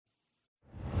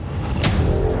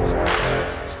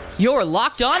You're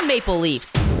Locked On Maple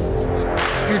Leafs,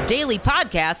 your daily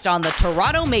podcast on the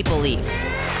Toronto Maple Leafs.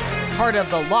 Part of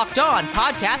the Locked On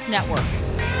Podcast Network,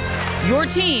 your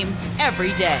team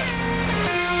every day.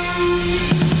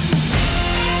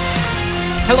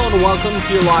 Hello and welcome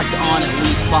to your Locked On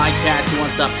Leafs podcast, your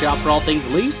one-stop shop for all things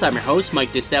Leafs. I'm your host,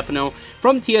 Mike DiStefano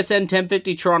from TSN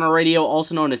 1050 Toronto Radio,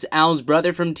 also known as Al's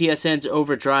brother from TSN's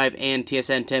Overdrive and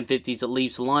TSN 1050's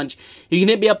Leafs Lunch. You can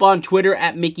hit me up on Twitter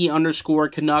at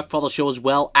Mickey_Canuck. Follow the show as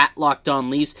well at Locked On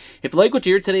Leafs. If you like what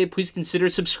you hear today, please consider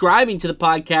subscribing to the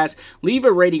podcast. Leave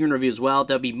a rating and review as well.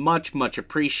 That would be much, much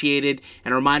appreciated.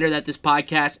 And a reminder that this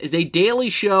podcast is a daily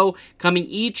show coming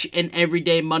each and every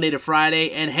day, Monday to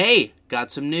Friday. And hey, got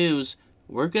some news.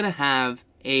 We're going to have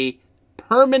a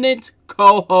permanent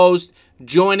co-host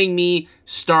joining me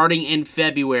starting in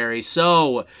February.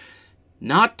 So,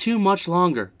 not too much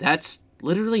longer. That's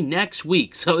literally next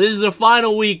week. So this is the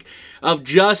final week of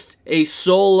just a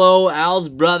solo Al's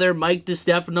brother, Mike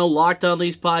DiStefano, Locked On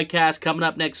Leafs podcast. Coming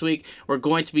up next week, we're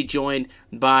going to be joined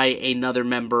by another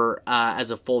member as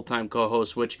a full-time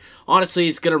co-host, which honestly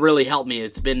is going to really help me.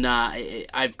 It's been,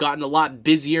 I've gotten a lot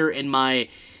busier in my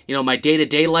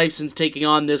day-to-day life since taking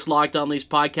on this Locked On Leafs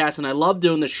podcast, and I love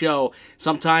doing the show.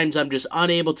 Sometimes I'm just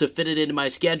unable to fit it into my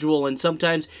schedule, and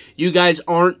sometimes you guys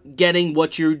aren't getting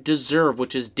what you deserve,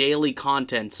 which is daily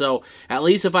content. So at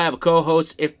least if I have a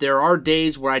co-host, if there are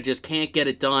days where I just can't get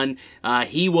it done,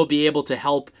 he will be able to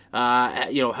help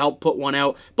put one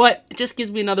out. But it just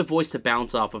gives me another voice to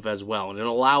bounce off of as well, and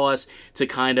it'll allow us to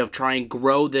kind of try and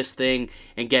grow this thing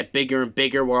and get bigger and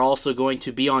bigger. We're also going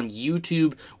to be on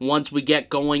YouTube once we get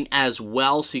going as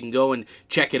well, so you can go and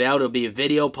check it out. It'll be a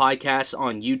video podcast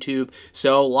on YouTube.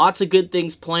 So lots of good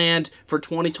things planned for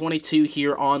 2022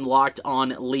 here on Locked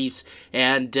On Leafs.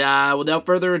 And without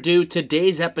further ado,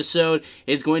 today's episode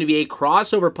is going to be a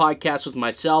crossover podcast with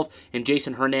myself and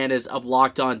Jason Hernandez of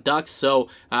Locked On Ducks. So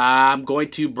I'm going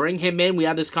to bring him in. We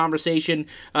had this conversation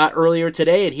earlier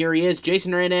today, and here he is,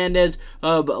 Jason Hernandez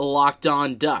of Locked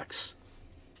On Ducks.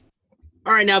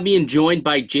 All right, now being joined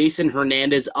by Jason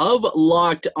Hernandez of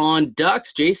Locked On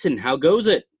Ducks. Jason, how goes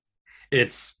it?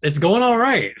 It's going all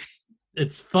right.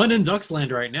 It's fun in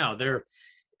Ducksland right now. They're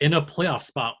in a playoff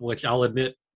spot, which I'll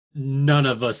admit none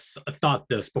of us thought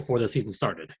this before the season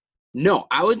started. No,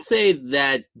 I would say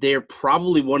that they're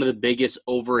probably one of the biggest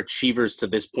overachievers to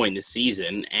this point in the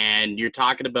season. And you're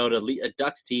talking about a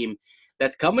Ducks team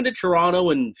that's coming to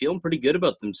Toronto and feeling pretty good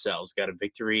about themselves. Got a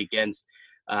victory against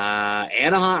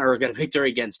Anaheim, or got a victory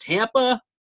against Tampa,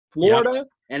 Florida,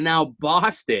 and now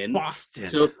Boston.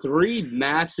 So 3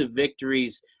 massive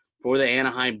victories for the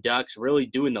Anaheim Ducks, really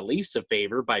doing the Leafs a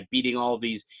favor by beating all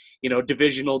these,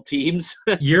 divisional teams.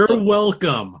 You're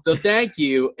welcome. So thank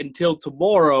you until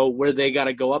tomorrow, where they got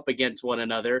to go up against one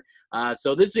another.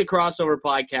 So this is a crossover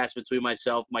podcast between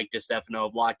myself, Mike DiStefano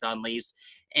of Locked On Leafs,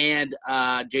 and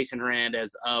Jason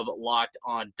Hernandez of Locked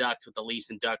On Ducks, with the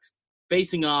Leafs and Ducks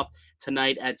facing off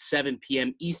tonight at 7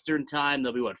 p.m. Eastern time.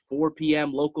 They'll be 4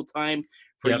 p.m. local time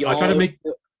for y'all. I'll try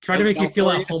to make you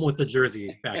feel at home with the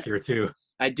jersey back here too.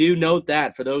 I do note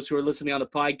that for those who are listening on the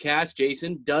podcast,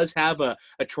 Jason does have a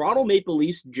Toronto Maple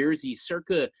Leafs jersey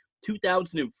circa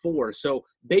 2004. So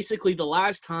basically the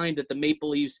last time that the Maple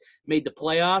Leafs made the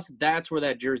playoffs, that's where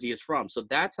that jersey is from. So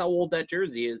that's how old that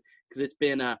jersey is, because it's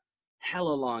been a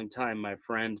hella long time, my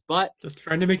friend. But just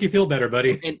trying to make you feel better,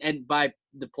 buddy. And by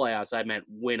the playoffs, I meant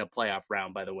win a playoff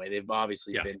round, by the way. They've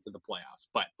obviously been to the playoffs.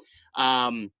 But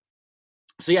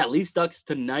so yeah, Leafs Ducks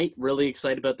tonight. Really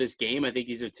excited about this game. I think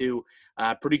these are two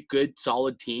pretty good,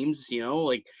 solid teams.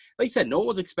 Like you said, no one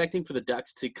was expecting for the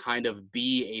Ducks to kind of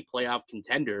be a playoff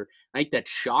contender. I think that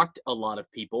shocked a lot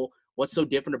of people. What's so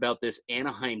different about this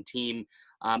Anaheim team,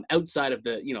 outside of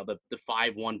the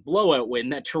 5-1 blowout win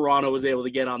that Toronto was able to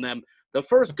get on them the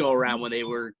first go around when they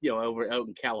were over out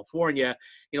in California?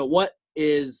 What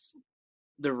is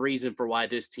the reason for why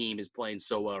this team is playing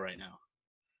so well right now?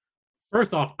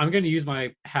 First off, I'm going to use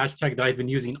my hashtag that I've been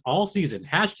using all season.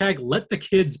 Hashtag let the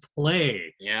kids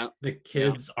play. Yeah. The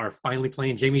kids are finally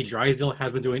playing. Jamie Drysdale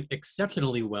has been doing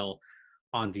exceptionally well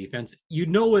on defense.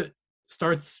 It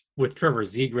starts with Trevor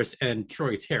Zegras and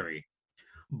Troy Terry,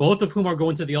 both of whom are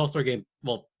going to the All-Star game.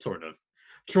 Well, sort of.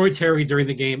 Troy Terry during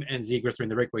the game and Zegras during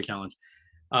the Breakaway Challenge.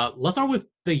 Let's start with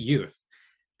the youth.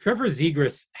 Trevor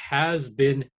Zegras has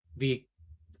been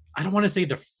I don't want to say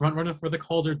the front runner for the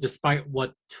Calder, despite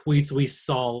what tweets we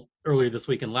saw earlier this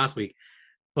week and last week,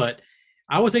 but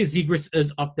I would say Zegras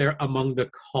is up there among the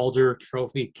Calder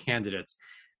Trophy candidates.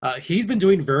 He's been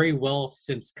doing very well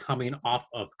since coming off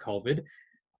of COVID.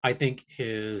 I think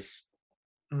his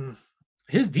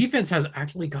defense has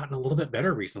actually gotten a little bit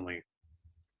better recently.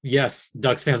 Yes,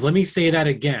 Ducks fans, let me say that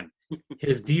again.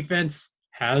 His defense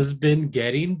has been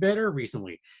getting better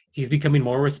recently. He's becoming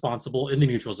more responsible in the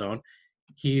neutral zone.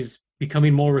 He's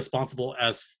becoming more responsible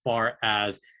as far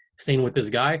as staying with this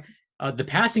guy. The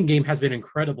passing game has been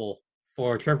incredible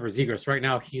for Trevor Zegras. Right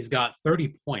now, he's got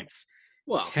 30 points,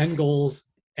 Well, 10 goals,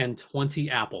 and 20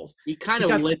 apples. he kind He's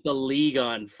of got lit the league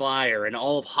on fire and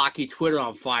all of hockey Twitter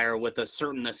on fire with a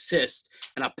certain assist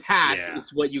and a pass Yeah.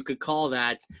 is what you could call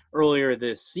that earlier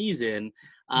this season.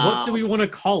 What do we want to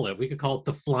call it? We could call it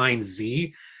the Flying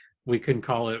Z. We can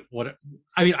call it what?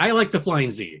 I mean, I like the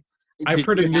Flying Z. I've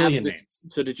heard a million names.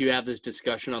 So did you have this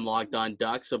discussion on Locked On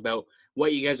Ducks about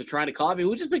what you guys are trying to call it? I mean,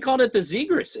 we've just been calling it the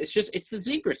Zegras. It's the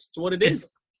Zegras. It's what it is.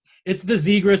 It's the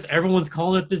Zegras. Everyone's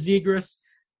calling it the Zegras,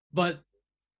 but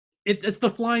it's the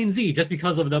Flying Z just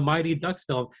because of the Mighty Ducks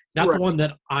film. That's Right. one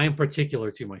that I'm particular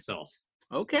to myself.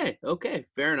 Okay.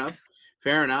 Fair enough.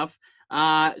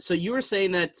 So you were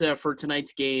saying that for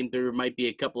tonight's game, there might be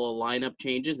a couple of lineup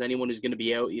changes. Anyone who's going to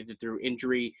be out either through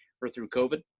injury or through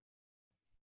COVID?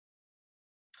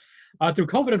 Through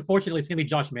COVID, unfortunately, it's going to be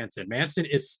Josh Manson. Manson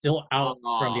is still out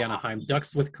from the Anaheim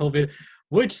Ducks with COVID,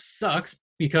 which sucks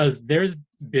because there's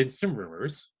been some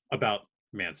rumors about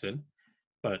Manson,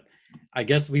 but I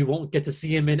guess we won't get to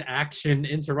see him in action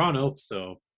in Toronto,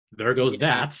 so there goes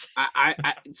that.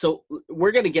 So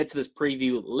we're going to get to this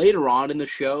preview later on in the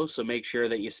show, so make sure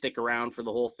that you stick around for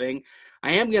the whole thing.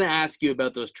 I am going to ask you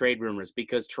about those trade rumors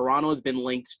because Toronto has been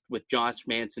linked with Josh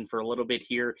Manson for a little bit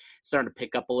here, starting to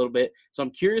pick up a little bit. So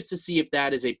I'm curious to see if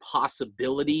that is a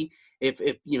possibility, if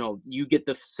you know, you get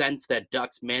the sense that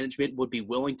Ducks management would be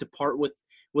willing to part with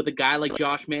a guy like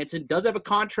Josh Manson. Does have a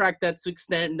contract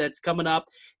that's coming up,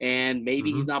 and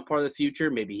maybe he's not part of the future.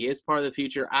 Maybe he is part of the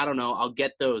future. I don't know. I'll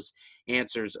get those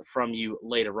answers from you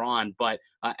later on. But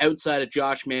outside of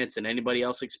Josh Manson, anybody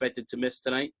else expected to miss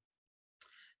tonight?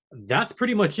 That's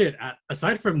pretty much it.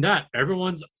 Aside from that,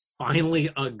 everyone's finally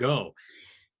a go.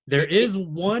 There is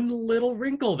one little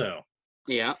wrinkle, though.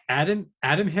 Yeah. Adam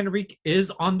Henrique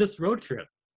is on this road trip.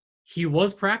 He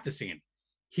was practicing.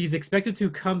 He's expected to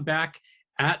come back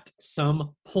at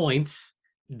some point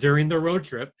during the road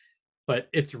trip, but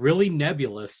it's really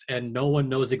nebulous and no one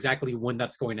knows exactly when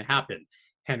that's going to happen.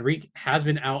 Henrique has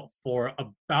been out for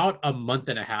about a month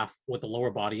and a half with a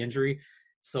lower body injury,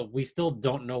 so we still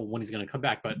don't know when he's going to come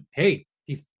back, but hey,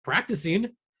 he's practicing,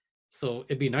 so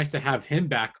it'd be nice to have him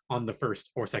back on the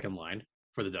first or second line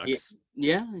for the Ducks.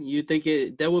 Yeah, you think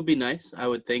that would be nice, I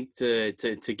would think, to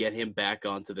get him back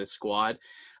onto the squad.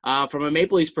 From a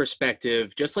Maple Leafs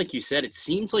perspective, just like you said, it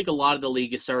seems like a lot of the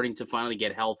league is starting to finally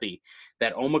get healthy.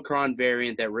 That Omicron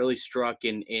variant that really struck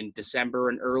in December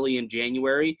and early in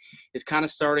January is kind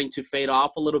of starting to fade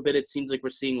off a little bit. It seems like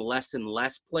we're seeing less and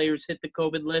less players hit the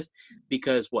COVID list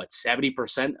because,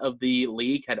 70% of the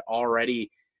league had already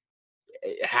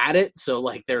had it, so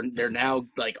like they're now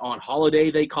like on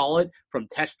holiday, they call it, from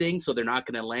testing, so they're not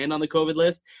going to land on the COVID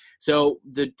list. So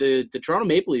the Toronto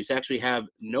Maple Leafs actually have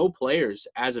no players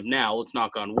as of now. Let's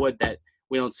knock on wood that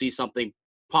we don't see something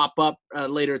pop up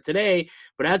later today,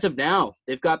 but as of now,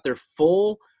 they've got their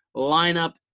full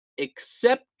lineup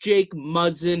except Jake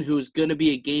Muzzin, who's going to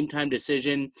be a game time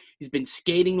decision. He's been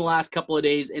skating the last couple of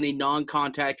days in a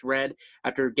non-contact red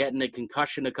after getting a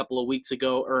concussion a couple of weeks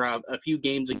ago, or a few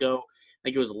games ago. I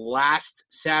think it was last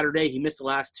Saturday. He missed the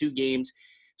last 2 games.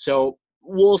 So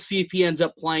we'll see if he ends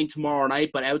up playing tomorrow night.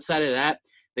 But outside of that,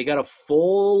 they got a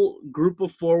full group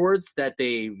of forwards that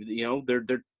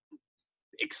they're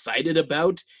excited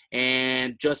about,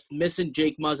 and just missing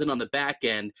Jake Muzzin on the back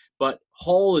end. But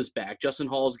Hall is back. Justin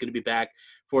Hall is going to be back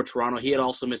for Toronto. He had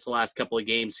also missed the last couple of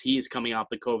games. He's coming off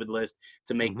the COVID list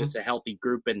to make this a healthy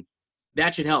group, and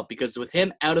that should help because with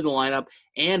him out of the lineup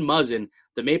and Muzzin,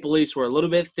 the Maple Leafs were a little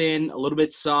bit thin, a little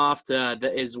bit soft. That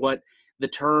is what the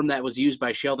term that was used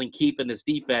by Sheldon Keefe in his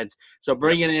defense. So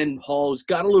bringing in Hall, who's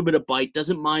got a little bit of bite,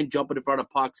 doesn't mind jumping in front of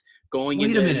pucks, going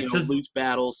into loose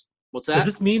battles. What's that? Does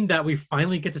this mean that we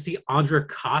finally get to see Ondrej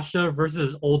Kase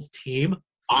versus his old team?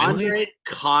 Ondrej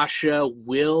Kase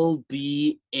will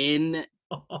be in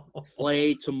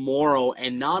play tomorrow,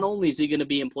 and not only is he going to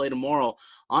be in play tomorrow,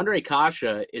 Ondrej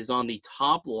Kase is on the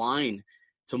top line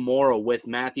tomorrow with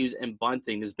Matthews and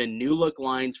Bunting. There's been new look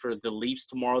lines for the Leafs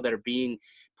tomorrow that are being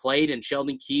played, and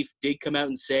Sheldon Keefe did come out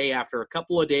and say after a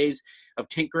couple of days of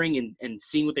tinkering and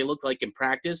seeing what they look like in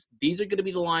practice, these are going to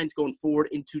be the lines going forward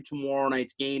into tomorrow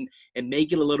night's game and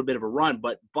make it a little bit of a run.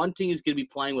 But Bunting is going to be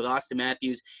playing with Austin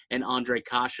Matthews and Ondrej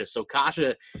Kase. So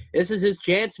Kase, this is his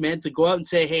chance, man, to go out and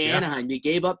say, hey, Anaheim, you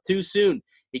gave up too soon.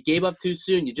 He gave up too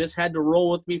soon. You just had to roll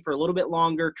with me for a little bit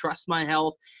longer. Trust my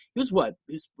health. He was what?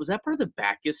 Was that part of the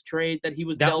Backus trade that he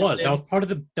was? That was part of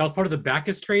the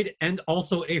Backus trade, and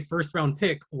also a first round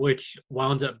pick, which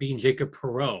wound up being Jacob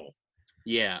Perreault.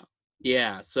 Yeah.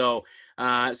 So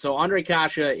Ondrej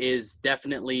Kase is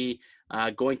definitely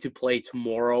going to play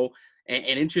tomorrow.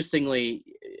 And interestingly,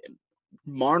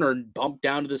 Marner bumped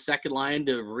down to the second line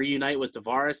to reunite with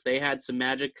Tavares. They had some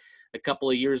magic a couple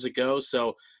of years ago.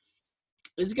 So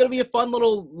it's going to be a fun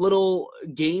little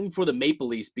game for the Maple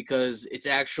Leafs because it's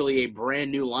actually a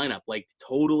brand new lineup. Like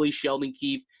totally Sheldon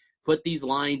Keefe put these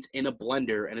lines in a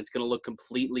blender and it's going to look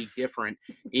completely different.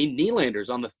 In Nylander's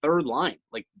on the third line.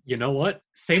 Like, you know what?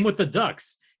 Same with the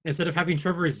Ducks. Instead of having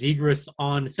Trevor Zegras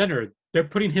on center, they're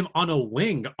putting him on a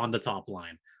wing on the top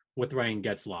line with Ryan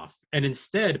Getzlaf, and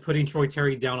instead putting Troy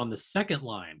Terry down on the second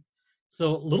line.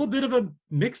 So a little bit of a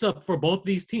mix-up for both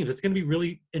these teams. It's going to be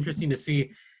really interesting to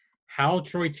see how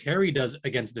Troy Terry does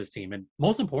against this team, and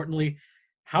most importantly,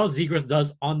 how Zegras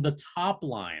does on the top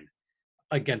line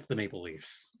against the Maple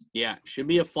Leafs. Yeah, should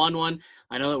be a fun one.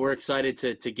 I know that we're excited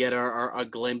to get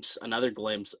another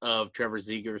glimpse of Trevor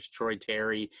Zegras, Troy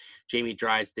Terry, Jamie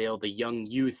Drysdale, the young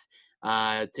youth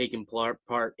taking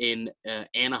part in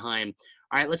Anaheim.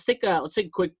 All right, let's take a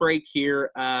quick break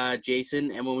here,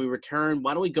 Jason. And when we return,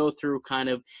 why don't we go through kind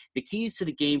of the keys to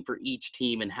the game for each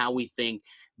team and how we think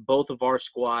both of our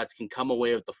squads can come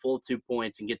away with the full 2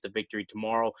 points and get the victory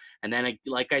tomorrow. And then,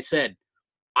 like I said,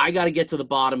 I got to get to the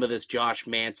bottom of this Josh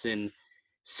Manson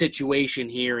situation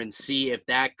here and see if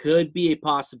that could be a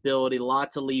possibility.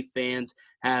 Lots of Leaf fans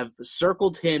have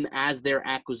circled him as their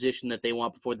acquisition that they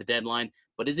want before the deadline.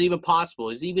 But is it even possible?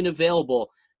 Is it even available?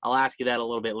 I'll ask you that a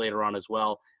little bit later on as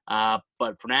well.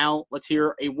 But for now, let's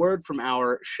hear a word from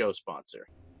our show sponsor.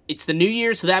 It's the new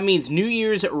year, so that means New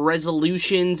Year's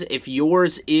resolutions. If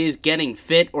yours is getting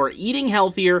fit or eating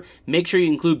healthier, make sure you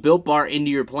include Built Bar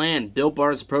into your plan. Built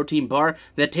Bar is a protein bar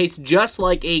that tastes just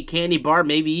like a candy bar,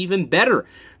 maybe even better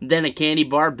than a candy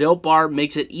bar. Built Bar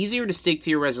makes it easier to stick to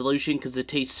your resolution because it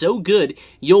tastes so good,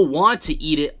 you'll want to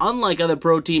eat it, unlike other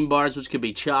protein bars, which could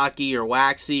be chalky or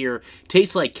waxy or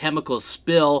taste like chemical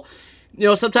spill. You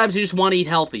know, sometimes you just want to eat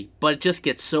healthy, but it just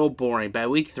gets so boring. By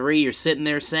week 3, you're sitting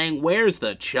there saying, where's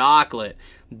the chocolate?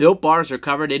 Built Bars are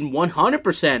covered in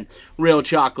 100% real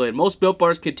chocolate. Most Built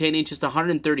Bars containing just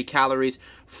 130 calories,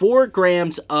 4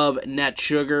 grams of net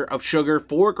sugar,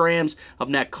 4 grams of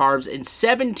net carbs, and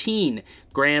 17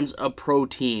 grams of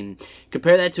protein.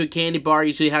 Compare that to a candy bar,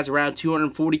 usually has around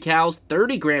 240 calories,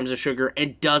 30 grams of sugar,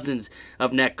 and dozens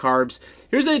of net carbs.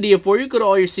 Here's an idea for you. Go to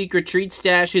all your secret treat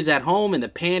stashes at home, in the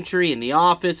pantry, in the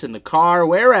office, in the car,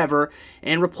 wherever,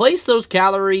 and replace those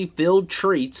calorie-filled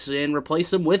treats and replace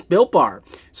them with Built Bar.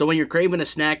 So when you're craving a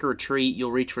snack or a treat,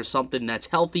 you'll reach for something that's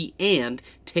healthy and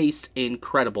tastes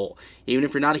incredible. Even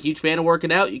if you're not a huge fan of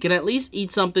working out, you can at least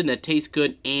eat something that tastes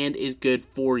good and is good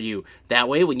for you. That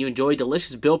way, when you enjoy a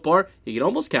delicious Built Bar, you can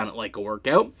almost count it like a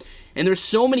workout. And there's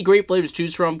so many great flavors to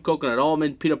choose from: coconut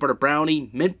almond, peanut butter brownie,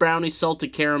 mint brownie,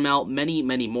 salted caramel, many,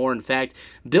 many more. In fact,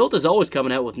 Built is always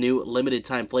coming out with new limited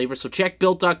time flavors, so check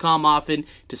Built.com often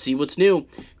to see what's new.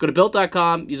 Go to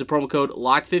Built.com, use the promo code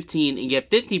LOCKED15 and get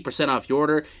 15% off your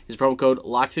order. Use the promo code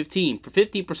LOCKED15 for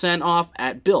 15% off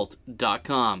at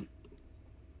Built.com.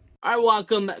 All right,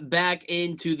 welcome back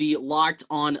into the Locked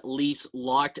On Leafs,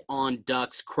 Locked On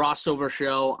Ducks crossover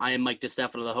show. I am Mike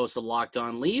DiStefano, the host of Locked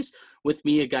On Leafs. With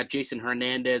me, I got Jason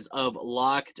Hernandez of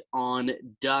Locked On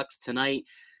Ducks tonight.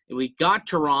 We got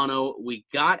Toronto, we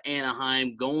got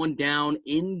Anaheim going down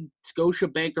in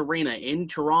Scotiabank Arena in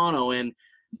Toronto, and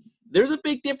there's a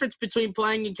big difference between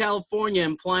playing in California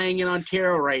and playing in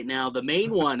Ontario right now. The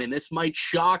main one, and this might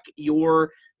shock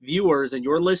your viewers and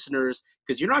your listeners,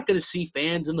 because you're not going to see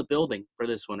fans in the building for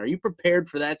this one. Are you prepared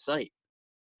for that sight?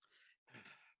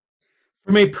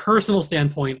 From a personal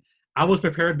standpoint, I was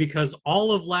prepared because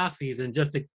all of last season,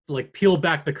 just to peel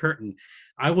back the curtain,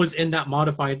 I was in that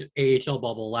modified AHL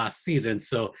bubble last season,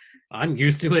 so I'm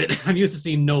used to it. I'm used to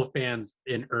seeing no fans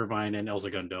in Irvine and El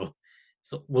Segundo.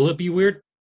 So will it be weird?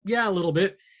 Yeah, a little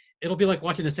bit. It'll be like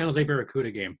watching the San Jose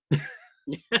Barracuda game.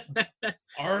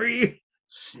 Sorry.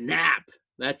 Snap.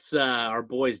 That's our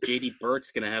boys.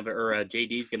 JD's gonna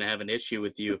have an issue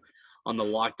with you on the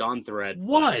Locked On thread.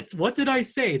 What did I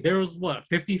say? There was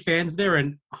 50 fans there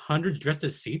and 100 dressed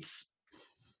as seats.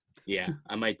 Yeah,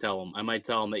 I might tell him.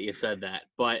 That you said that.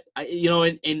 But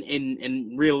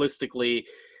and realistically,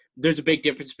 there's a big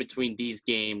difference between these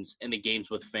games and the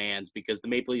games with fans, because the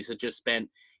Maple Leafs have just spent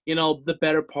the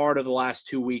better part of the last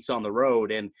 2 weeks on the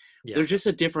road. And Yeah. there's just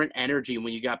a different energy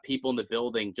when you got people in the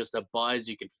building, just a buzz.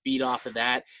 You can feed off of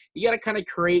that. You got to kind of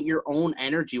create your own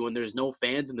energy when there's no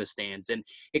fans in the stands. And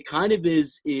it kind of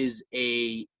is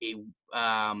a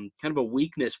kind of a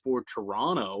weakness for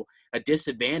Toronto, a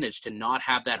disadvantage to not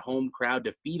have that home crowd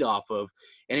to feed off of.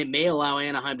 And it may allow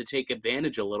Anaheim to take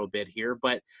advantage a little bit here.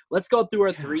 But let's go through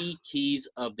our 3 keys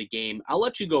of the game. I'll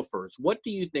let you go first. What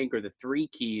do you think are the 3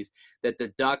 keys that the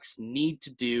Ducks need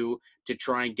to do to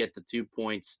try and get the 2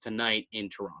 points tonight in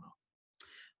Toronto?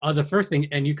 The first thing,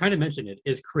 and you kind of mentioned it,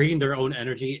 is creating their own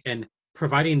energy and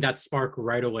providing that spark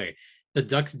right away. The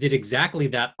Ducks did exactly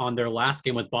that on their last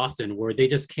game with Boston, where they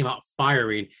just came out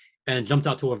firing and jumped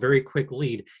out to a very quick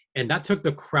lead. And that took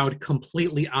the crowd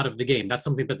completely out of the game. That's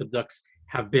something that the Ducks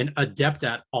have been adept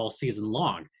at all season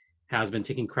long, has been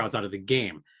taking crowds out of the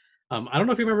game. I don't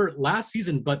know if you remember last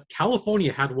season, but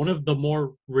California had one of the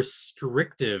more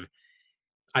restrictive,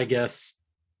 I guess,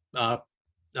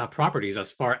 properties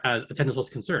as far as attendance was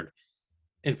concerned.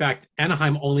 In fact,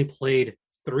 Anaheim only played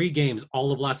 3 games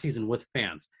all of last season with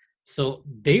fans. So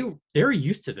they're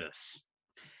used to this.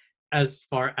 As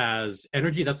far as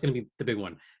energy, that's going to be the big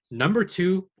one. Number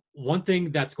 2, one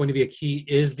thing that's going to be a key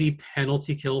is the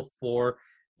penalty kill for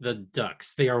the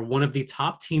Ducks. They are one of the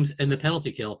top teams in the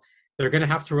penalty kill. They're going to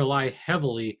have to rely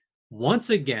heavily, once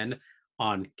again,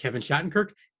 on Kevin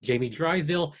Shattenkirk, Jamie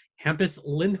Drysdale, Hampus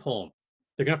Lindholm.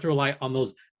 They're going to have to rely on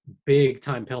those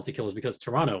big-time penalty killers because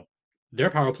Toronto, their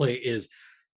power play is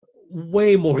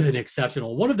way more than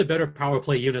exceptional. One of the better power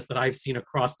play units that I've seen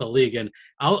across the league, and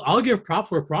I'll give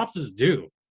props where props is due.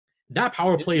 That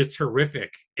power play is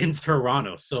terrific in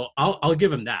Toronto, so I'll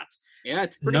give him that. Yeah,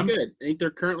 it's pretty good. I think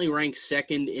they're currently ranked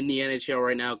 2nd in the NHL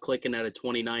right now, clicking at a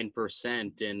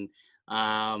 29%,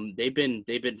 and they've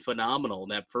been phenomenal.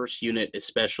 That first unit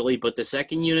especially, but the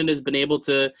second unit has been able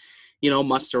to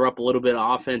muster up a little bit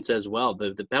of offense as well.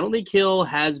 The penalty kill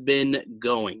has been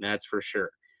going, that's for sure.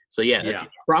 So, that's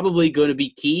probably going to be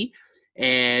key.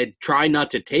 And try not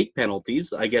to take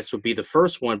penalties, I guess, would be the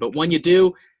first one. But when you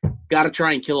do, got to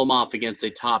try and kill them off against a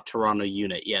top Toronto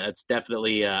unit. Yeah, that's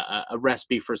definitely a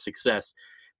recipe for success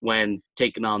when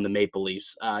taking on the Maple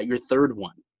Leafs. Your third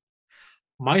one?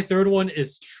 My third one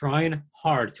is trying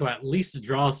hard to at least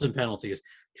draw some penalties.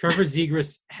 Trevor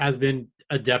Zegras has been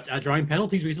adept at drawing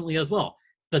penalties recently as well.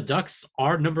 The Ducks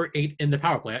are number 8 in the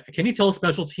power play. Can you tell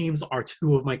special teams are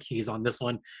 2 of my keys on this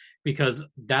one? Because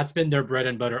that's been their bread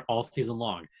and butter all season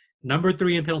long. Number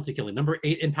 3 in penalty killing, number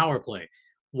 8 in power play.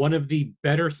 One of the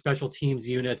better special teams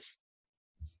units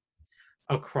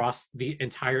across the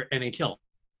entire NHL.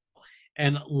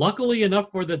 And luckily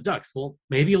enough for the Ducks, well,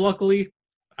 maybe luckily,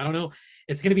 I don't know,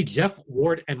 it's going to be Jeff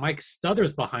Ward and Mike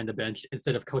Stothers behind the bench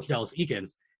instead of Coach Dallas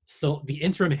Eakins. So the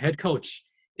interim head coach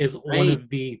is one of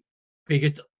the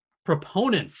biggest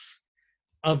proponents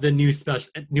of the new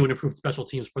and improved special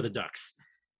teams for the Ducks.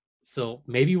 So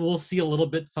maybe we'll see a little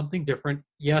bit something different.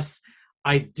 Yes,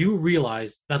 I do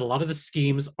realize that a lot of the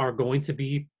schemes are going to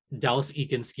be Dallas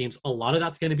Eakins schemes. A lot of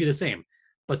that's going to be the same.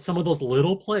 But some of those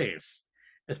little plays,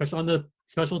 especially on the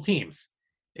special teams,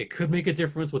 it could make a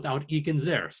difference without Eakins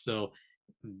there. So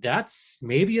that's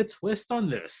maybe a twist on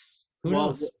this. Who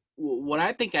knows? What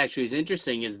I think actually is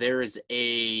interesting is there is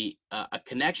a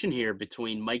connection here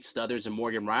between Mike Stothers and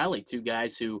Morgan Rielly, 2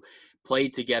 guys who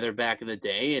played together back in the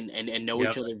day and know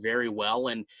each other very well.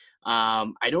 And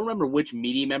I don't remember which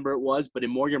media member it was, but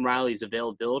in Morgan Rielly's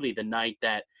availability the night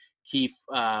that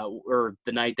or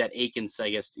the night that Eakins, I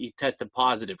guess, he tested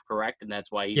positive, correct? And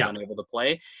that's why he's unable to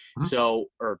play. Mm-hmm.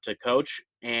 Or to coach.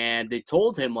 And they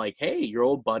told him, like, hey, your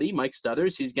old buddy, Mike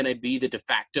Stothers, he's going to be the de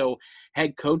facto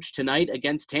head coach tonight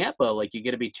against Tampa. Like, you're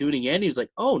going to be tuning in. He was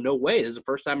like, oh, no way. This is the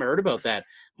first time I heard about that.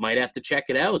 Might have to check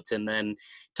it out. And then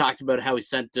talked about how he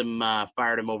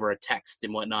fired him over a text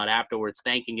and whatnot afterwards,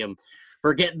 thanking him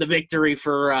for getting the victory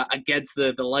for against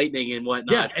the Lightning and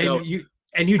whatnot. Yeah,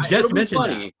 and you just mentioned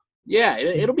that. Yeah,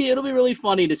 it'll be really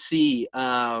funny to see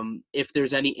if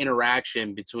there's any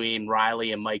interaction between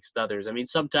Rielly and Mike Stothers. I mean,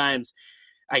 sometimes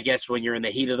I guess when you're in the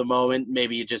heat of the moment,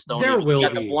 maybe you just don't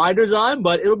got the blinders on.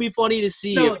 But it'll be funny to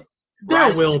see if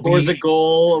Rielly scores a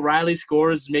goal, Rielly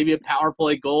scores maybe a power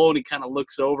play goal, and he kind of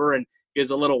looks over and gives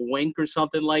a little wink or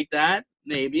something like that.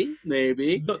 Maybe.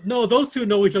 No, those 2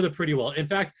 know each other pretty well. In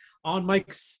fact, on Mike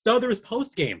Stothers'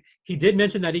 post game, he did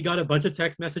mention that he got a bunch of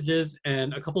text messages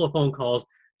and a couple of phone calls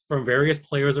from various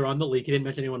players around the league. He didn't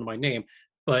mention anyone by name,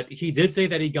 but he did say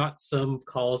that he got some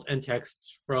calls and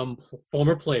texts from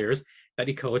former players that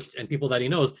he coached and people that he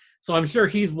knows. So I'm sure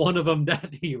he's one of them that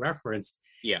he referenced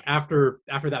after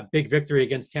that big victory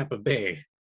against Tampa Bay.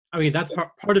 I mean, that's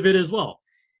part of it as well.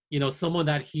 someone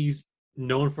that he's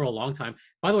known for a long time.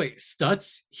 By the way,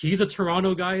 Stutz, he's a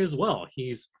Toronto guy as well.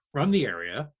 He's from the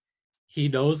area. He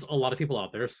knows a lot of people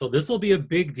out there. So this will be a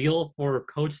big deal for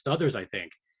Coach Stuthers, I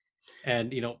think.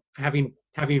 And,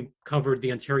 having covered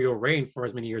the Ontario Reign for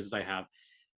as many years as I have,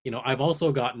 I've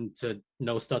also gotten to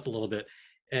know Stutz a little bit.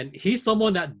 And he's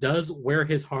someone that does wear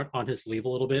his heart on his sleeve a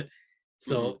little bit.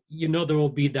 So, there will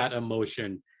be that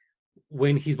emotion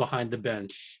when he's behind the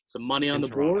bench. Some money on the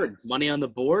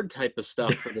board type of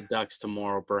stuff for the Ducks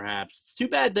tomorrow, perhaps. It's too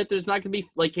bad that there's not going to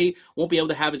be, he won't be able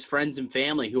to have his friends and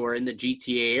family who are in the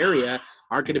GTA area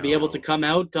aren't going to be able to come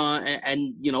out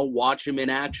and watch him in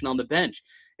action on the bench.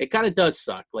 It kind of does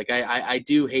suck. I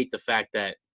do hate the fact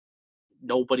that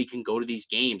nobody can go to these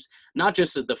games, not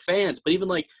just the fans, but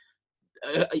even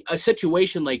a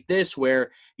situation like this where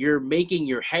you're making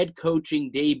your head coaching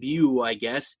debut, I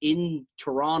guess, in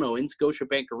Toronto, in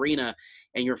Scotiabank Arena,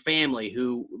 and your family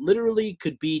who literally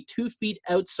could be 2 feet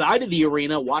outside of the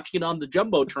arena watching it on the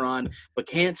Jumbotron, but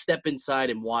can't step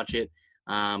inside and watch it.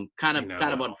 Kind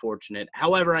of unfortunate.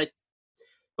 However, if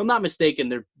I'm not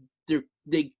mistaken,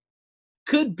 they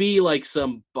could be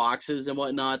some boxes and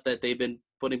whatnot that they've been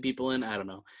putting people in. I don't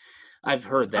know. I've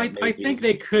heard that. I think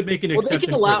they could make an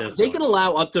exception for this. They can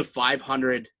allow up to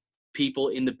 500 people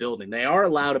in the building. They are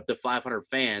allowed up to 500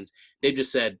 fans. They've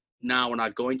just said, no, we're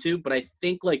not going to. But I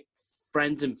think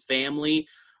friends and family,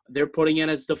 they're putting in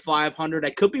as the 500.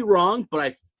 I could be wrong, but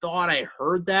I thought I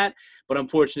heard that. But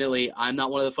unfortunately, I'm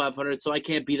not one of the 500, so I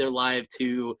can't be there live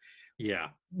to,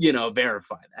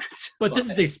 verify that. But this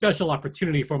is a special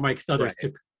opportunity for Mike Stuthers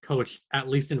to coach at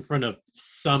least in front of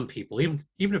some people, even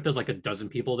if there's a dozen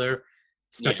people there,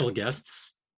 special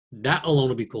guests. That alone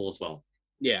will be cool as well.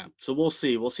 Yeah, so we'll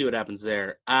see what happens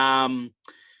there.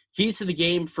 Keys to the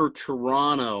game for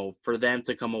Toronto, for them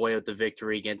to come away with the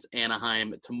victory against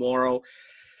Anaheim tomorrow.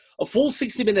 A full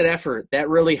 60-minute effort. That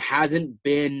really hasn't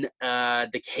been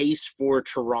the case for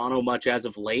Toronto much as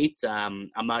of late. I'm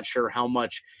not sure how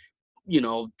much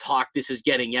talk this is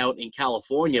getting out in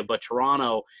California, but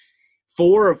Toronto,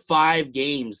 4 of 5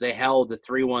 games, they held the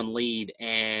 3-1 lead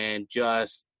and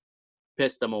just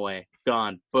pissed them away.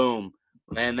 Gone. Boom.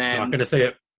 And then... I'm not going to say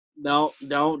it. No,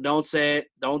 don't say it.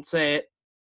 Don't say it.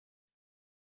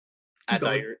 I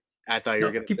thought you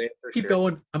were going to say it for keep sure.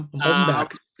 Going. I'm holding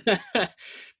back.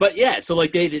 But yeah, so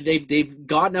they've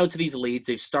gotten out to these leads.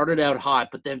 They've started out hot,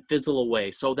 but then fizzle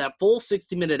away. So that full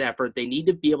 60-minute effort, they need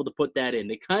to be able to put that in.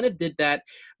 They kind of did that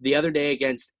the other day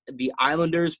against the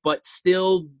Islanders, but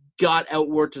still got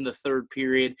outworked in the third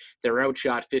period. They're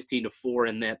outshot 15-4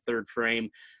 in that third frame.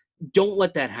 Don't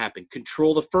let that happen.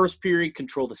 Control the first period,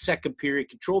 control the second period,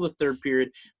 control the third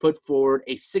period, put forward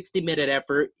a 60-minute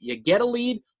effort. You get a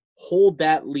lead, hold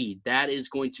that lead. That is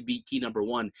going to be key number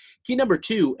 1. Key number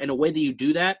 2, and a way that you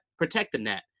do that, protect the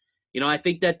net. I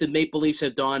think that the Maple Leafs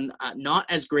have done not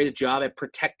as great a job at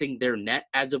protecting their net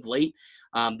as of late.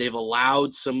 They've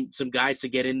allowed some guys to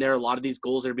get in there. A lot of these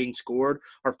goals that are being scored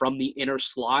are from the inner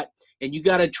slot, and you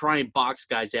got to try and box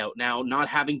guys out. Now, not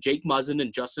having Jake Muzzin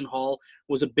and Justin Hall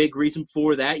was a big reason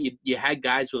for that. You had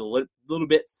guys with a little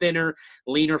bit thinner,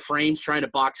 leaner frames trying to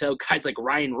box out guys like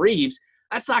Ryan Reeves.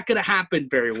 That's not going to happen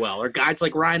very well. Or guys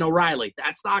like Ryan O'Reilly.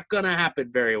 That's not going to happen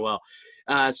very well.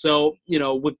 So,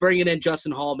 with bringing in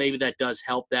Justin Hall, maybe that does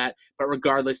help that. But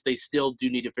regardless, they still do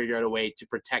need to figure out a way to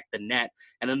protect the net.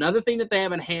 And another thing that they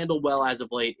haven't handled well as of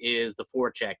late is the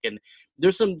forecheck. And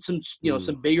there's some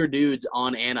bigger dudes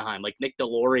on Anaheim. Like Nick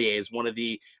Delorier is one of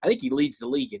the – I think he leads the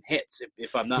league in hits,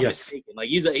 if I'm not mistaken.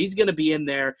 He's going to be in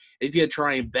there. He's going to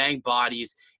try and bang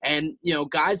bodies. And,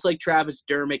 guys like Travis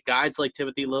Dermott, guys like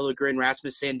Timothy Liljegren,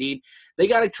 Rasmus Sandin, they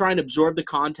got to try and absorb the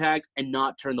contact and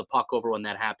not turn the puck over when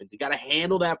that happens. You got to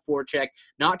handle that forecheck,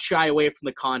 not shy away from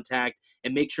the contact,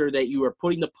 and make sure that you are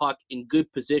putting the puck in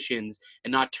good positions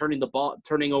and not turning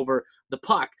over the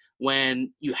puck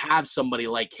when you have somebody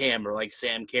like him or like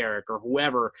Sam Carrick or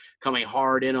whoever coming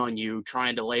hard in on you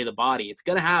trying to lay the body. It's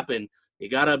going to happen. You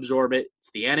got to absorb it. It's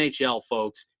the NHL,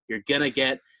 folks. You're going to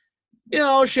get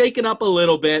shaken up a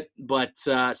little bit, but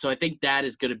so I think that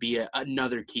is going to be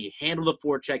another key. Handle the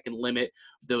forecheck and limit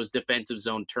those defensive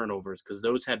zone turnovers, because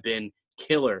those have been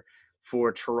killer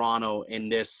for Toronto in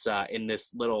this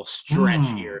little stretch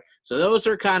here. So those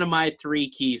are kind of my 3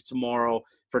 keys tomorrow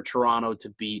for Toronto to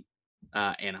beat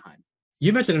Anaheim.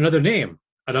 You mentioned another name,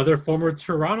 another former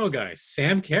Toronto guy,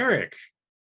 Sam Carrick.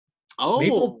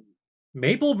 Oh,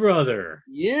 Maple brother.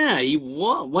 Yeah, he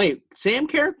won. Wait, Sam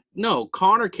Carrick? No,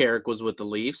 Connor Carrick was with the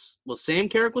Leafs. Was Sam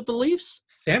Carrick with the Leafs?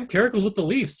 Sam Carrick was with the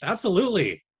Leafs,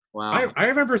 absolutely. Wow. I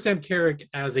remember Sam Carrick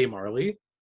as a Marley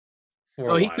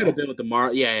for Oh, a he could have while. been with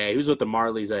the Yeah, he was with the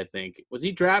Marlies, I think. Was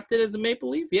he drafted as a Maple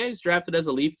Leaf? Yeah, he was drafted as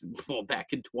a Leaf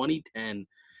back in 2010.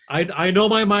 I know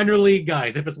my minor league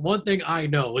guys. If it's one thing I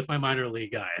know, it's my minor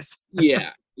league guys.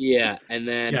 Yeah, and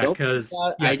then Yeah, don't because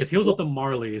I he was with the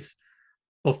Marlies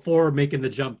before making the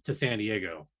jump to San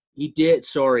Diego. he did.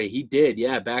 Sorry, he did.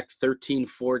 Yeah, back 13,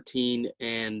 14,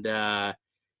 and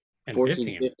And 14,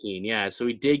 15. 15. Yeah, so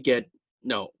he did get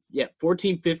no. Yeah,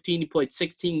 14, 15. He played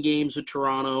 16 games with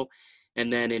Toronto,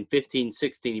 and then in 15,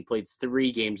 16, he played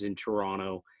 3 games in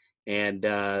Toronto, and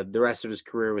the rest of his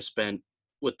career was spent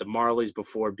with the Marlies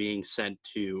before being sent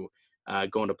to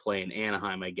going to play in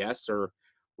Anaheim, I guess, or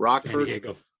San Rockford.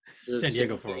 Diego. San San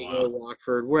Diego for a while. Diego,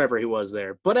 Rockford, wherever he was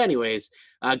there. But anyways,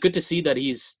 good to see that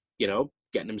he's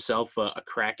getting himself a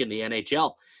crack in the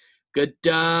NHL. Good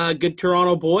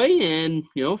Toronto boy, and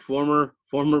former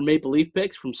Maple Leaf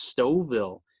picks from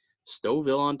Stouffville,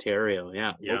 Ontario.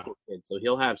 Yeah, Yeah. local kid. So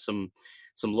he'll have some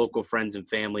local friends and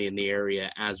family in the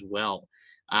area as well.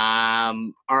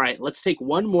 All right, let's take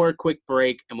one more quick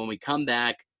break, and when we come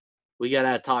back, we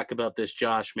gotta talk about this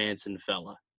Josh Manson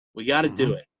fella. We gotta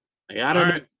do it. I All gotta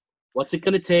know. right. What's it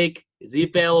going to take? Is he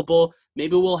available?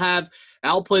 Maybe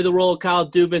I'll play the role of Kyle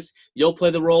Dubas. You'll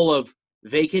play the role of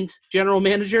vacant general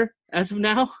manager as of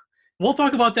now. We'll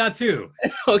talk about that too.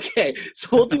 Okay, so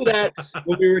we'll do that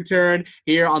when we return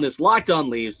here on this Locked On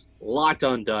Leafs, Locked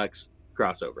On Ducks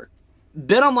crossover.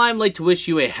 BetOnline would like to wish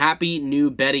you a happy new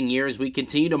betting year as we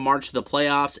continue to march to the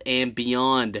playoffs and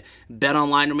beyond.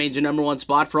 BetOnline remains your number one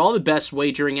spot for all the best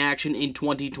wagering action in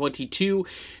 2022.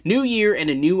 New year and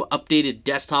a new updated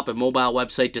desktop and mobile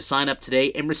website to sign up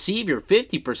today and receive your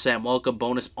 50% welcome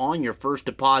bonus on your first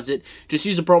deposit. Just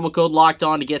use the promo code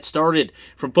LOCKEDON to get started.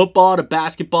 From football to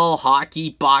basketball,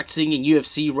 hockey, boxing, and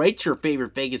UFC, right to your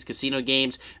favorite Vegas casino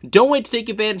games. Don't wait to take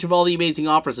advantage of all the amazing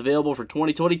offers available for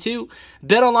 2022.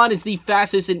 BetOnline is the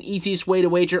fastest and easiest way to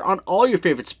wager on all your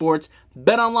favorite sports.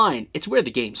 BetOnline, it's where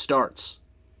the game starts.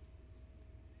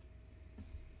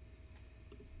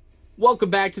 Welcome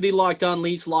back to the Locked On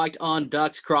Leafs, Locked On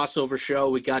Ducks crossover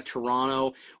show. We got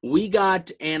Toronto. We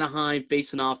got Anaheim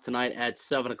facing off tonight at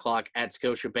 7 o'clock at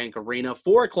Scotiabank Arena.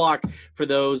 4 o'clock for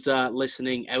those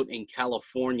listening out in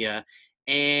California.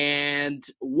 And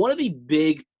one of the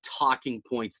big talking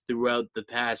points throughout the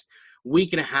past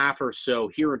week and a half or so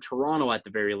here in Toronto, at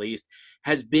the very least,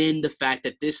 has been the fact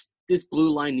that this blue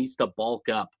line needs to bulk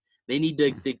up. They need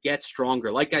to get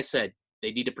stronger. Like I said,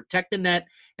 they need to protect the net,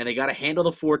 and they got to handle the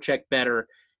forecheck better.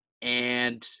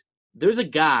 And there's a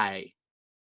guy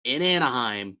in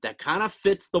Anaheim that kind of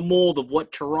fits the mold of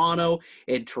what Toronto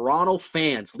and Toronto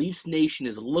fans, Leafs Nation,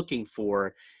 is looking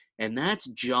for, and that's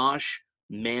Josh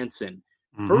Manson.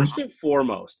 Mm-hmm. First and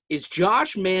foremost, is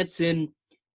Josh Manson,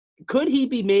 could he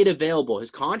be made available?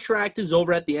 His contract is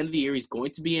over at the end of the year. He's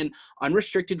going to be an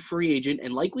unrestricted free agent.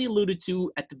 And like we alluded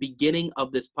to at the beginning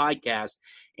of this podcast,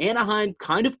 Anaheim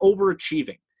kind of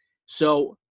overachieving.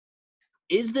 So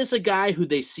is this a guy who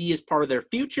they see as part of their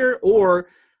future? Or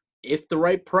if the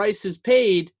right price is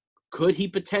paid, could he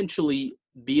potentially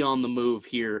be on the move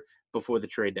here before the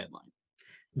trade deadline?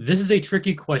 This is a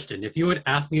tricky question. If you had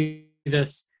asked me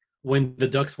this when the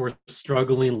Ducks were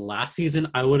struggling last season,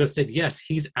 I would have said, yes,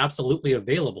 he's absolutely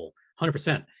available,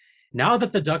 100%. Now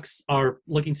that the Ducks are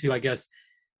looking to, I guess,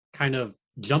 kind of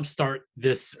jumpstart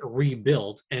this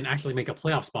rebuild and actually make a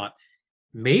playoff spot,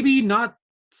 maybe not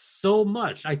so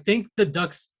much. I think the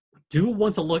Ducks do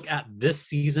want to look at this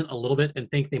season a little bit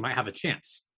and think they might have a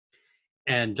chance.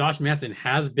 And Josh Manson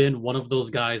has been one of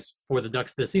those guys for the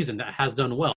Ducks this season that has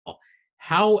done well.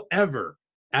 However,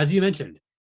 as you mentioned,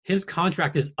 his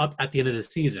contract is up at the end of the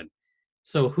season.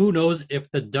 So who knows if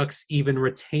the Ducks even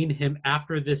retain him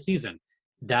after this season?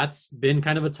 That's been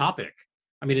kind of a topic.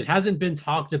 I mean, it hasn't been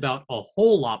talked about a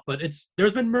whole lot, but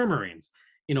there's been murmurings.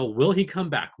 Will he come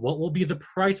back? What will be the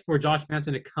price for Josh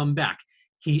Manson to come back?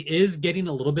 He is getting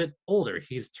a little bit older.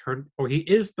 He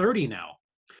is 30 now.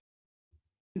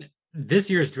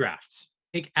 This year's draft,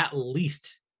 take at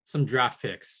least some draft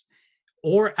picks,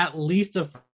 or at least a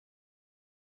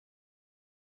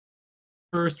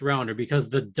first rounder, because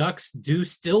the Ducks do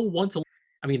still want to.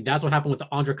 I mean, that's what happened with the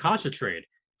Ondrej Kase trade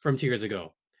from 2 years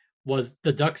ago. Was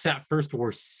the Ducks at first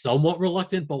were somewhat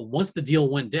reluctant, but once the deal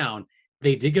went down,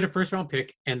 they did get a first round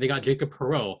pick, and they got Jacob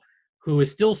Perreault, who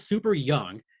is still super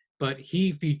young, but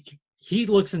he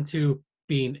looks into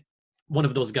being one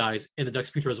of those guys in the Ducks'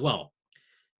 future as well.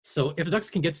 So if the Ducks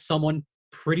can get someone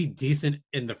pretty decent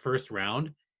in the first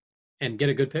round and get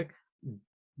a good pick,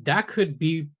 that could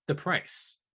be the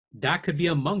price. That could be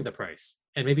among the price,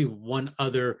 and maybe one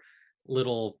other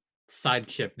little side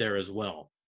chip there as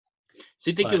well. So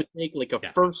you think it But, would take like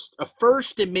yeah. a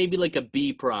first and maybe like a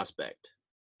B prospect?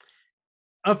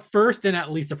 A first and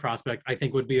at least a prospect, I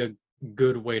think, would be a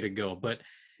good way to go. But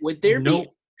Would there be no,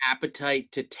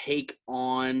 appetite to take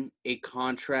on a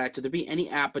contract? Would there be any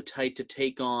appetite to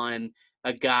take on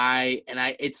a guy? And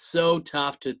it's so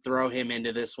tough to throw him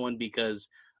into this one because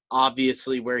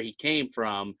obviously where he came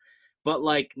from. But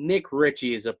like Nick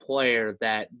Ritchie is a player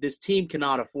that this team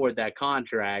cannot afford that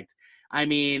contract. I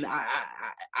mean,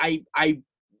 I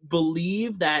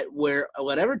believe that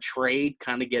whatever trade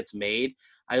kind of gets made,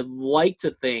 I like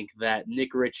to think that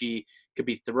Nick Ritchie could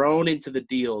be thrown into the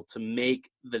deal to make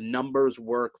the numbers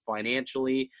work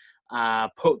financially,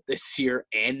 both this year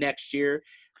and next year.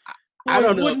 I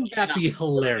don't know. Wouldn't that be That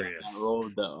hilarious?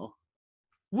 road though.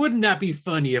 Wouldn't that be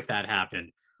funny if that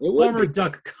happened? It would Former be.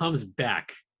 Duck comes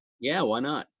back Yeah, why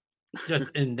not? just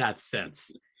in that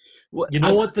sense. What You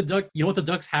know what the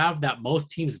Ducks have that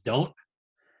most teams don't?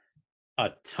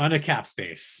 A ton of cap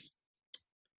space.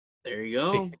 there you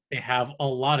go. They have a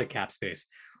lot of cap space,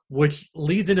 which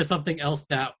leads into something else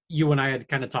that you and I had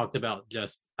kind of talked about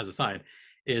just as a side,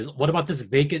 is what about this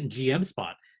vacant GM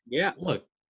spot? Yeah. Look,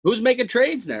 Who's making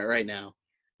trades now right now?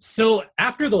 so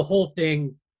after the whole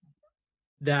thing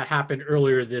that happened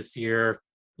earlier this year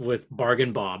with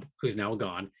Bargain Bob, who's now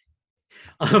gone,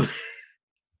 um,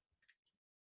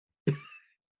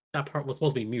 that part was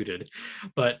supposed to be muted,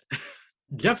 but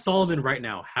Jeff Solomon right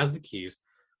now has the keys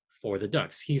for the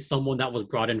Ducks. He's someone that was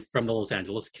brought in from the Los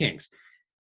Angeles Kings.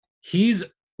 He's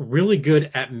really good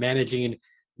at managing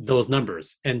those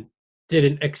numbers and did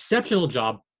an exceptional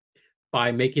job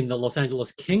by making the Los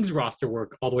Angeles Kings roster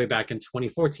work all the way back in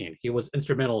 2014. He was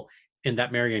instrumental in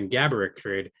that Marian Gaborik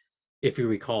trade, if you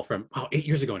recall, from 8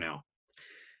 years ago now.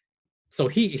 So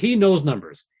he knows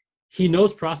numbers. He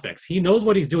knows prospects. He knows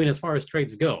what he's doing as far as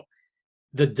trades go.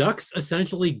 The Ducks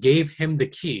essentially gave him the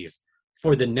keys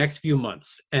for the next few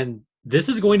months. And this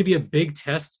is going to be a big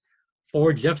test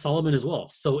for Jeff Solomon as well.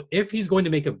 So if he's going to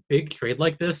make a big trade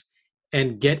like this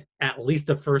and get at least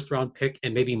a first round pick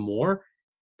and maybe more,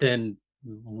 then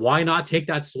why not take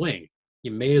that swing?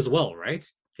 You may as well, right?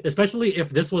 Especially if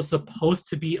this was supposed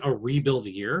to be a rebuild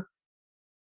year,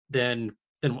 then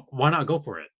why not go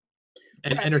for it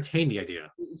and entertain the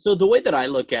idea? So the way that I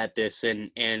look at this, and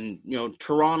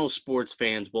Toronto sports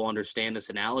fans will understand this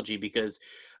analogy, because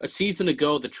a season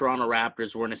ago the Toronto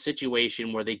Raptors were in a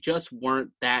situation where they just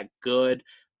weren't that good,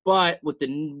 but with the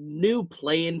new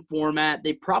play-in format,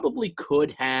 they probably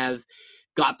could have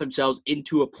got themselves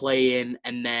into a play-in,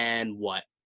 and then what?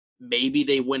 Maybe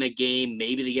they win a game,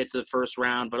 maybe they get to the first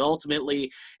round, but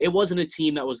ultimately it wasn't a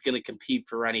team that was going to compete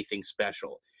for anything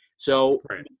special. So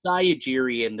Right. Masai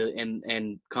Ujiri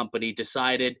and company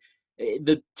decided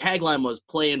the tagline was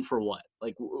playing for what?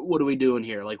 Like, what are we doing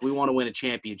here? Like, we want to win a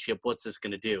championship. What's this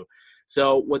going to do?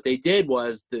 So what they did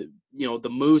was the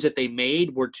moves that they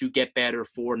made were to get better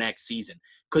for next season.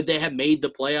 Could they have made the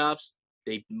playoffs?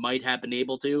 They might have been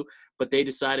able to, but they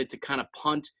decided to kind of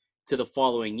punt to the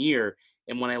following year.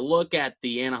 And when I look at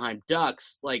the Anaheim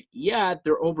Ducks, like, yeah,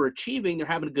 they're overachieving. They're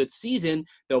having a good season.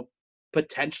 They'll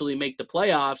potentially make the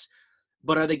playoffs,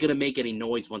 but are they going to make any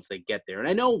noise once they get there? And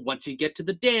I know once you get to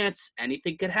the dance,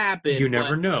 anything could happen. You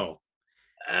never know.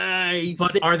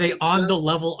 But are they on the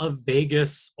level of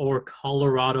Vegas or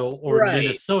Colorado or Right.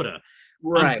 Minnesota?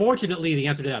 Right. Unfortunately, the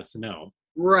answer to that is no.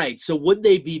 Right. So would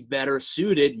they be better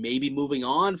suited, maybe moving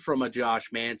on from a Josh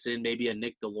Manson, maybe a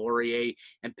Nick Delorier,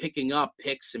 and picking up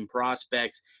picks and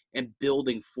prospects and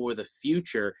building for the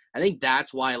future? I think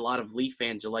that's why a lot of Leaf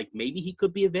fans are like, maybe he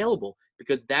could be available,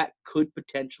 because that could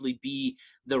potentially be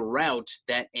the route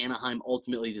that Anaheim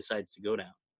ultimately decides to go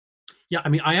down. Yeah, I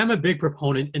mean, I am a big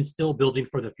proponent in still building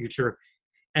for the future.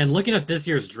 And looking at this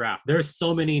year's draft, there's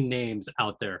so many names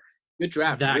out there. Good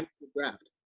draft. That, Really good draft.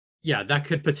 Yeah, that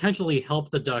could potentially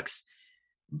help the Ducks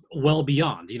well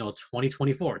beyond,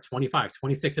 2024, 25,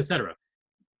 26, etc.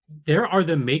 There are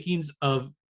the makings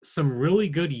of some really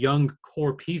good young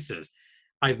core pieces.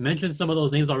 I've mentioned some of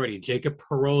those names already. Jacob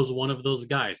Perreault is one of those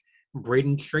guys.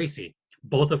 Braden Tracy,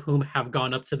 both of whom have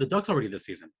gone up to the Ducks already this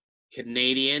season.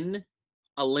 Canadian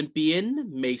Olympian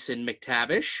Mason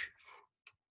McTavish.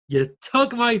 You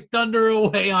took my thunder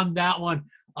away on that one.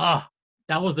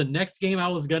 That was the next game I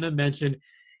was going to mention.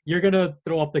 You're going to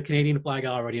throw up the Canadian flag.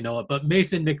 I already know it. But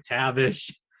Mason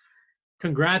McTavish,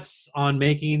 congrats on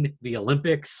making the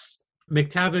Olympics.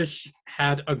 McTavish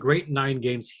had a great 9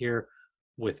 games here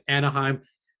with Anaheim.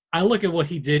 I look at what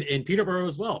he did in Peterborough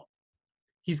as well.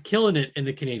 He's killing it in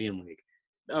the Canadian League.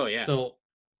 Oh, yeah. So,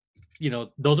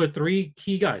 those are 3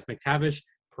 key guys: McTavish,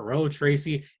 Perreault,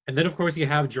 Tracy. And then, of course, you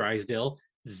have Drysdale,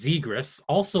 Zegras,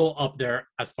 also up there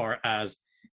as far as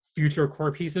future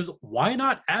core pieces, why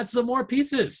not add some more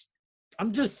pieces?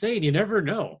 I'm just saying, you never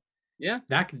know. Yeah.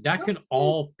 That can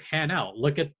all pan out.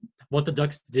 Look at what the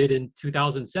Ducks did in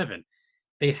 2007.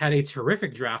 They had a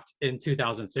terrific draft in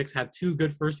 2006, had 2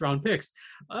 good first-round picks.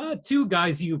 2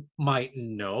 guys you might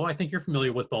know. I think you're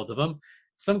familiar with both of them.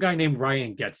 Some guy named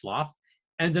Ryan Getzlaf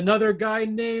and another guy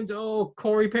named,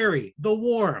 Corey Perry, the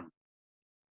Worm.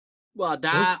 Well,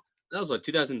 that was what,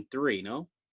 2003, no?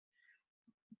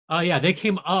 Yeah, they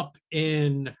came up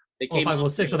in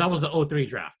 0506, so that was the 03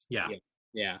 draft. Yeah.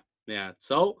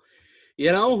 So,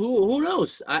 who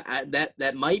knows?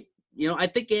 That might, I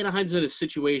think Anaheim's in a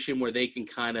situation where they can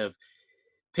kind of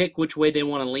pick which way they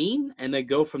want to lean and then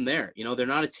go from there. They're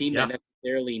not a team that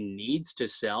necessarily needs to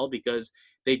sell because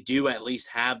they do at least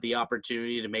have the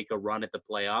opportunity to make a run at the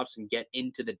playoffs and get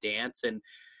into the dance. And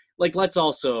let's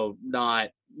also not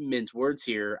mince words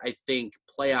here. I think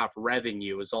playoff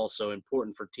revenue is also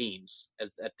important for teams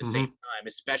at the same time,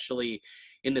 especially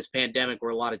in this pandemic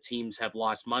where a lot of teams have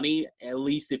lost money. At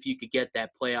least if you could get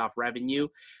that playoff revenue,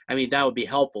 I mean, that would be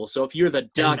helpful. So if you're the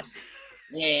Ducks,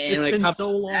 it's been so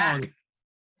long.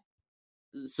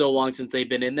 So long since they've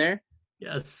been in there.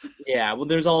 Yes. Yeah, well,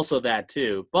 there's also that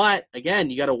too. But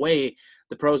again, you got to weigh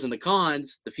the pros and the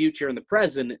cons, the future and the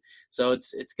present. So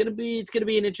it's gonna be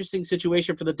an interesting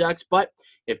situation for the Ducks. But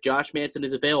if Josh Manson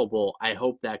is available, I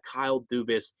hope that Kyle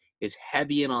Dubas is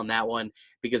heavy in on that one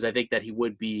because I think that he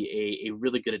would be a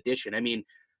really good addition. I mean,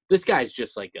 this guy's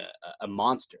just like a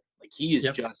monster. Like he is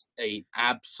just a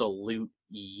absolute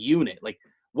unit. Like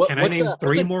Can I name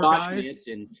 3 more guys?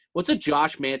 What's a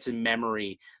Josh Manson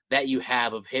memory that you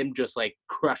have of him just like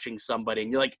crushing somebody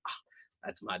and you're like,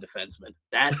 that's my defenseman.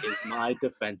 That is my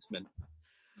defenseman.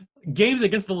 Games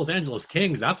against the Los Angeles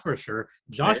Kings, that's for sure.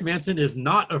 Josh Manson is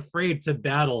not afraid to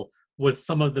battle with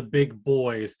some of the big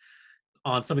boys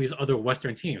on some of these other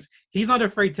Western teams. He's not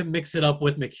afraid to mix it up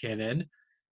with McKinnon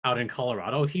out in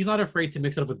Colorado. He's not afraid to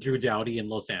mix it up with Drew Doughty in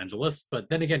Los Angeles. But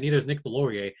then again, neither is Nick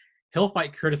Delorier. He'll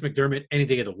fight Curtis McDermott any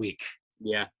day of the week.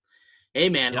 Yeah. Hey,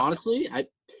 man, honestly,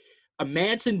 a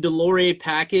Manson-Delorier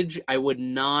package, I would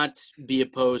not be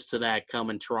opposed to that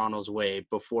coming Toronto's way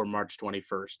before March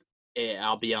 21st.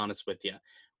 I'll be honest with you.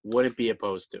 Wouldn't be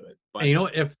opposed to it. But,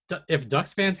 and if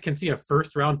Ducks fans can see a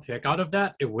first-round pick out of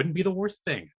that, it wouldn't be the worst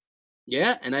thing.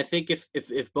 Yeah, and I think if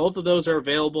both of those are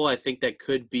available, I think that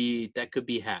could be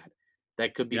had.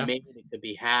 That could be made. It could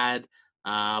be had.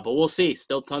 But we'll see.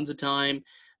 Still tons of time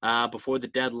before the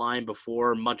deadline,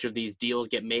 before much of these deals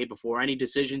get made, before any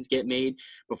decisions get made,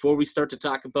 before we start to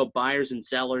talk about buyers and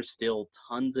sellers. Still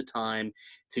tons of time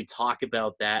to talk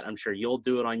about that. I'm sure you'll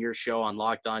do it on your show on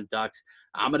Locked On Ducks.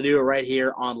 I'm going to do it right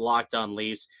here on Locked On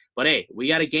Leafs. But hey, we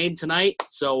got a game tonight,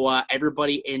 so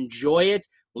everybody enjoy it.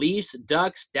 Leafs,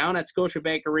 Ducks, down at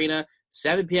Scotiabank Arena,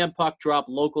 7 p.m. puck drop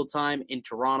local time in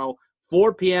Toronto,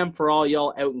 4 p.m. for all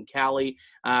y'all out in Cali.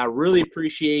 Really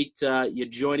appreciate you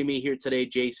joining me here today,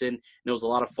 Jason. It was a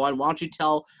lot of fun. Why don't you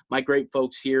tell my great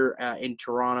folks here in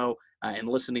Toronto and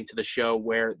listening to the show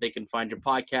where they can find your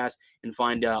podcast and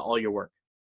find all your work?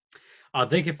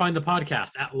 They can find the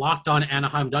podcast at Locked On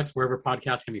Anaheim Ducks, wherever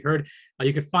podcasts can be heard.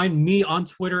 You can find me on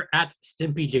Twitter at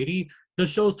StimpyJD. The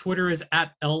show's Twitter is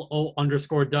at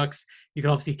LO_Ducks. You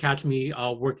can obviously catch me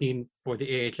working for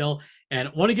the AHL. And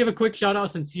I want to give a quick shout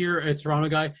out, since you're a Toronto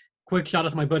guy. Quick shout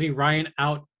out to my buddy Ryan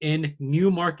out in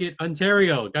Newmarket,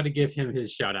 Ontario. Got to give him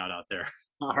his shout out there.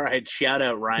 All right, shout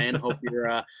out Ryan. Hope you're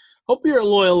a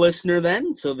loyal listener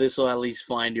then, so this will at least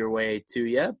find your way to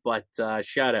you. But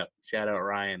shout out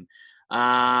Ryan.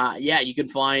 You can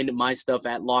find my stuff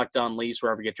at Locked On Leafs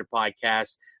wherever you get your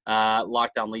podcasts.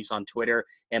 Locked On Leafs on Twitter,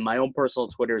 and my own personal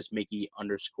Twitter is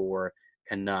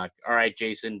Mickey_Canuck. All right,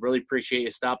 Jason, really appreciate you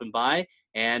stopping by,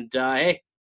 and hey,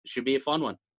 it should be a fun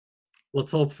one.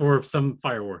 Let's hope for some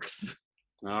fireworks.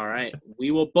 All right,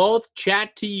 we will both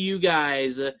chat to you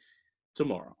guys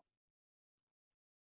tomorrow.